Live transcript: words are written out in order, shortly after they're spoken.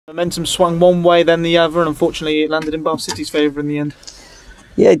Momentum swung one way, then the other, and unfortunately it landed in Bath City's favour in the end.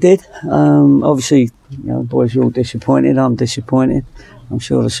 Yeah, it did. Obviously, the boys are all disappointed. I'm disappointed. I'm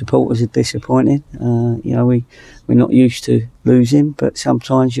sure the supporters are disappointed. We're not used to losing, but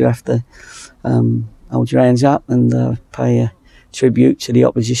sometimes you have to hold your hands up and pay a tribute to the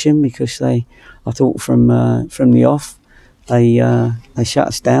opposition, because I thought from the off, they shut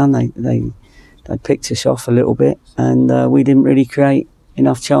us down. They picked us off a little bit, and we didn't really create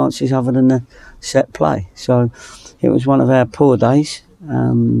enough chances other than the set play. So it was one of our poor days.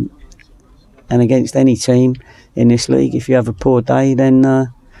 And against any team in this league, if you have a poor day, then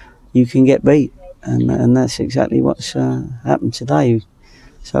you can get beat, and that's exactly what's happened today.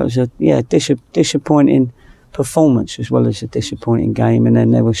 So it was a disappointing performance as well as a disappointing game, and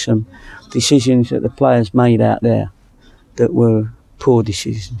then there were some decisions that the players made out there that were poor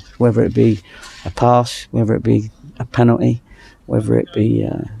decisions, whether it be a pass, whether it be a penalty, whether it be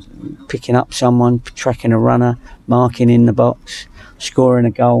picking up someone, tracking a runner, marking in the box, scoring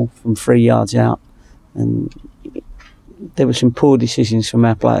a goal from 3 yards out. And there were some poor decisions from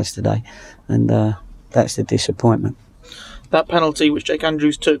our players today, and that's the disappointment. That penalty which Jake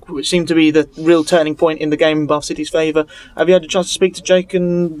Andrews took, which seemed to be the real turning point in the game in Bath City's favour. Have you had a chance to speak to Jake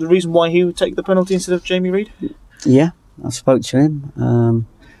and the reason why he would take the penalty instead of Jamie Reid? Yeah, I spoke to him.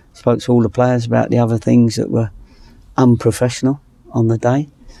 Spoke to all the players about the other things that were unprofessional on the day,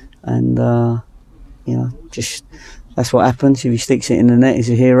 and just that's what happens. If he sticks it in the net, he's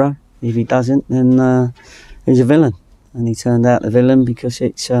a hero. If he doesn't, then he's a villain, and he turned out the villain because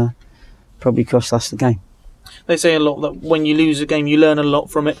it's probably cost us the game. They say a lot that when you lose a game, you learn a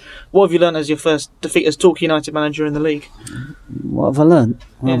lot from it. What have you learned as your first defeat as Torquay United manager in the league? What have I learned?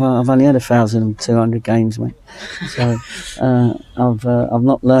 Yeah. I've only had 1,200 games, mate. So I've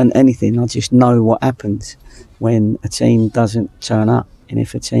not learned anything. I just know what happens when a team doesn't turn up, and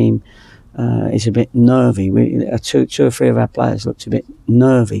if a team is a bit nervy. Two or three of our players looked a bit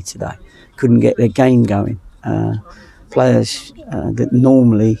nervy today. Couldn't get their game going. Players that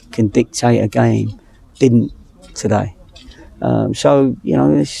normally can dictate a game didn't today. I've seen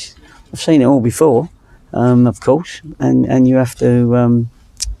it all before, of course, and you have to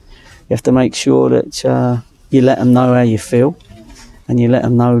make sure that you let them know how you feel, and you let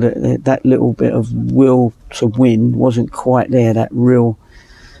them know that that little bit of will to win wasn't quite there. That real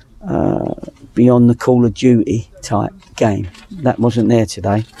beyond the call of duty type game, that wasn't there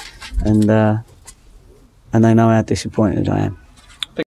today, and they know how disappointed I am.